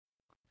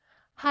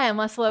Hi, I'm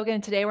Lesley Logan,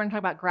 and today we're going to talk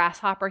about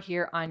Grasshopper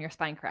here on your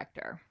Spine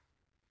Corrector.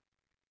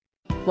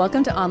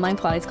 Welcome to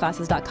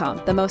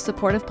OnlinePilatesClasses.com, the most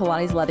supportive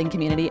Pilates-loving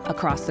community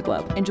across the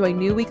globe. Enjoy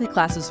new weekly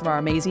classes from our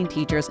amazing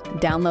teachers.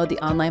 Download the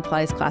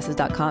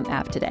OnlinePilatesClasses.com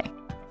app today.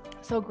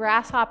 So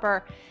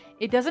Grasshopper,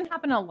 it doesn't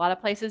happen in a lot of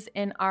places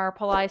in our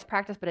Pilates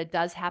practice, but it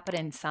does happen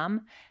in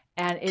some,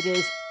 and it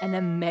is an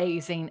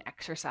amazing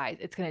exercise.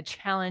 It's going to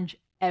challenge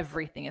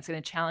everything. It's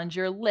going to challenge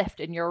your lift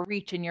and your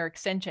reach and your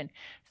extension.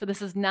 So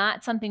this is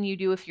not something you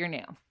do if you're new.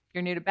 If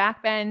you're new to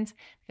back bends,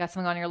 you got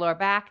something on your lower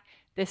back,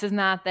 this is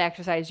not the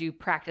exercise you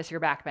practice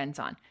your back bends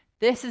on.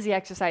 This is the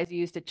exercise you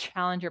use to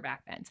challenge your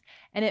back bends.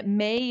 And it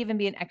may even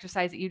be an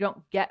exercise that you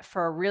don't get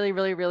for a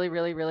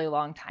really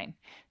long time.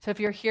 So if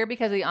you're here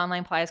because of the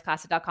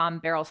OnlinePilatesClasses.com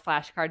Barrels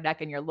flashcard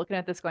deck and you're looking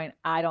at this going,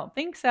 I don't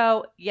think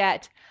so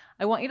yet,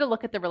 I want you to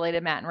look at the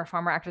related mat and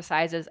reformer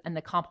exercises and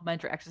the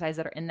complementary exercises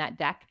that are in that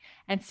deck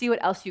and see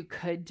what else you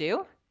could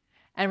do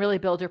and really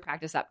build your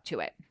practice up to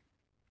it.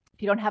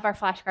 If you don't have our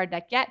flashcard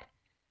deck yet,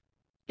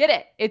 get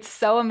it. It's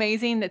so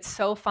amazing. It's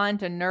so fun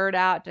to nerd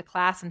out, to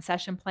class and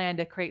session plan,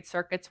 to create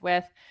circuits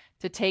with,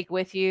 to take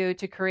with you,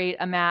 to create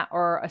a mat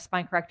or a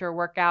spine corrector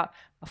workout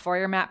before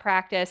your mat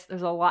practice.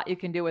 There's a lot you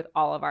can do with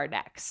all of our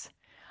decks.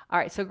 All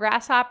right, so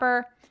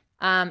Grasshopper,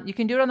 you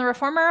can do it on the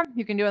reformer,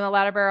 you can do it on the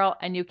ladder barrel,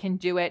 and you can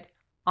do it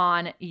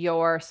on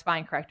your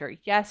spine corrector.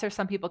 Yes, there's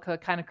some people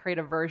could kind of create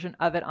a version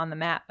of it on the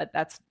mat, but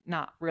that's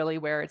not really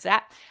where it's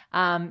at.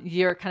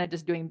 You're kind of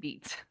just doing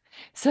beats.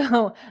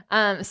 So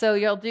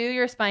you'll do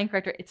your spine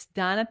corrector. It's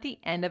done at the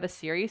end of a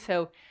series.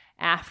 So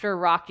after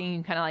rocking,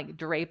 you kind of like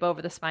drape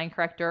over the spine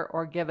corrector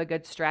or give a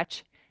good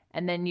stretch,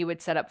 and then you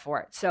would set up for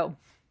it. So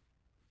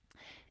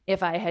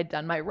if I had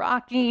done my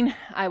rocking,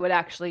 I would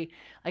actually,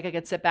 like I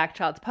could sit back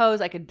child's pose,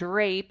 I could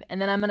drape,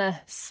 and then I'm going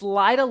to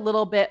slide a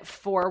little bit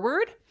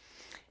forward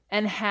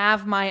and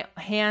have my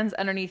hands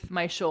underneath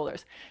my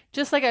shoulders,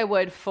 just like I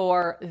would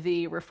for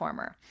the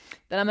reformer.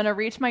 Then I'm gonna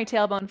reach my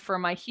tailbone for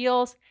my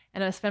heels,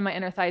 and I'm gonna spin my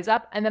inner thighs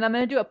up, and then I'm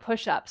gonna do a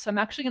push-up. So I'm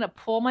actually gonna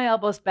pull my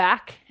elbows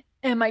back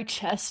and my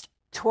chest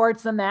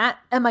towards the mat,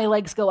 and my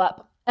legs go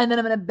up. And then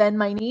I'm gonna bend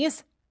my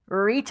knees,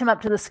 reach them up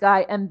to the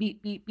sky, and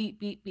beat, beat, beat,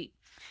 beat, beat.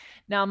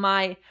 Now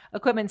my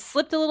equipment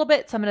slipped a little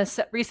bit, so I'm gonna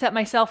reset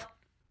myself.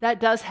 That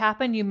does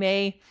happen. You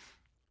may,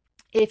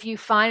 if you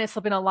find it's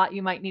slipping a lot,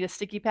 you might need a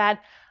sticky pad.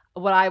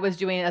 What I was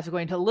doing, I was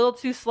going a little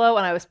too slow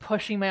and I was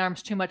pushing my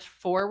arms too much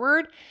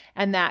forward,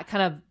 and that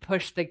kind of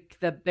pushed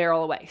the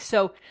barrel away.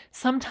 So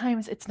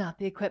sometimes it's not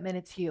the equipment,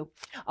 it's you.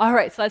 All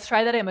right, so let's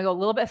try that. I'm gonna go a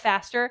little bit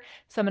faster.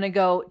 So I'm gonna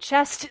go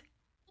chest,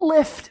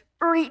 lift,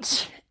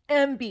 reach,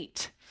 and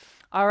beat.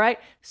 All right,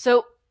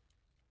 so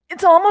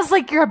it's almost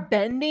like you're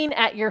bending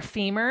at your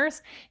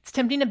femurs. It's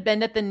tempting to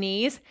bend at the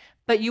knees,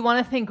 but you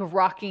wanna think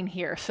rocking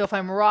here. So if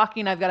I'm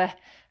rocking, I've gotta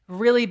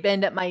really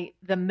bend at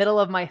the middle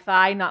of my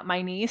thigh, not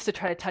my knees, to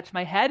try to touch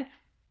my head.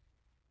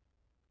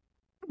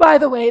 By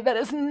the way, that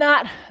is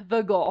not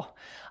the goal.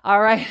 All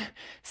right.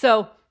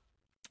 So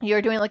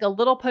you're doing like a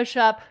little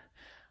push-up,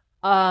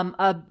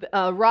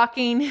 a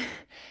rocking,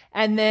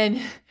 and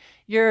then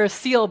your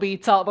seal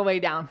beats all the way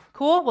down.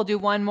 Cool. We'll do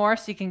one more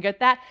so you can get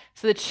that.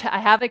 So I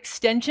have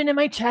extension in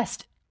my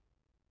chest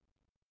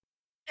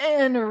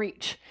and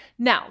reach.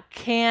 Now,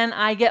 can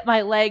I get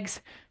my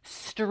legs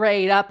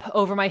straight up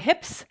over my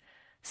hips?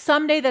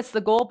 Someday that's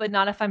the goal, but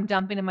not if I'm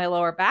dumping in my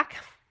lower back.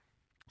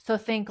 So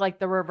think like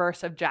the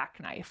reverse of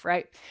jackknife,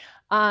 right?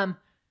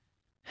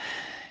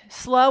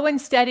 Slow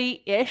and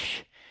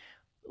steady-ish.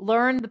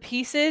 Learn the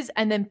pieces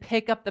and then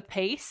pick up the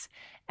pace.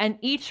 And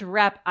each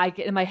rep I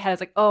get in my head is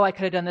like, oh, I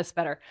could have done this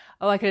better.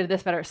 Oh, I could have done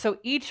this better. So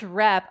each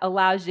rep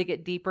allows you to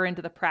get deeper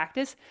into the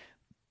practice.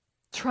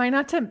 Try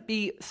not to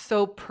be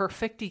so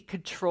perfectly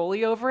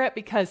controlly over it,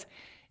 because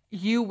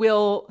you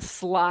will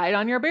slide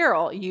on your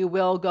barrel. You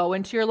will go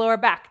into your lower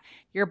back.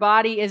 Your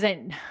body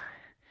isn't,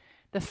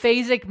 the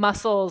𝐒𝐷𝐵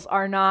muscles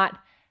are not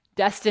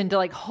destined to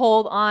like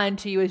hold on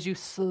to you as you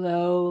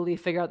slowly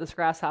figure out this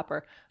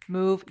grasshopper.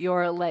 Move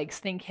your legs,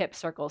 think hip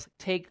circles,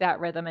 take that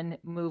rhythm and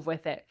move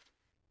with it.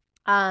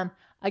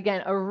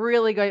 Again, a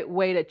really great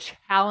way to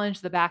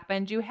challenge the back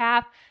bend you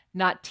have,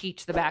 not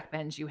teach the back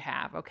bends you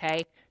have,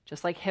 okay?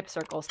 Just like hip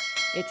circles.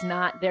 It's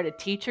not there to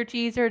teach or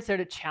teaser, it's there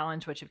to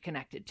challenge what you've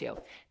connected to.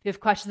 If you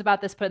have questions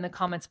about this, put in the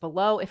comments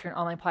below. If you're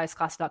an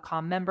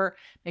OnlinePilatesClasses.com member,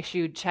 make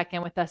sure you check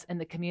in with us in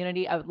the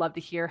community. I would love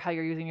to hear how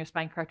you're using your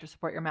spine corrector to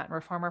support your mat and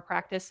reformer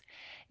practice.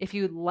 If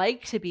you'd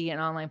like to be an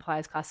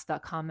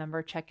OnlinePilatesClasses.com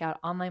member, check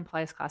out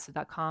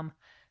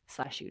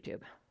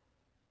OnlinePilatesClasses.com/YouTube.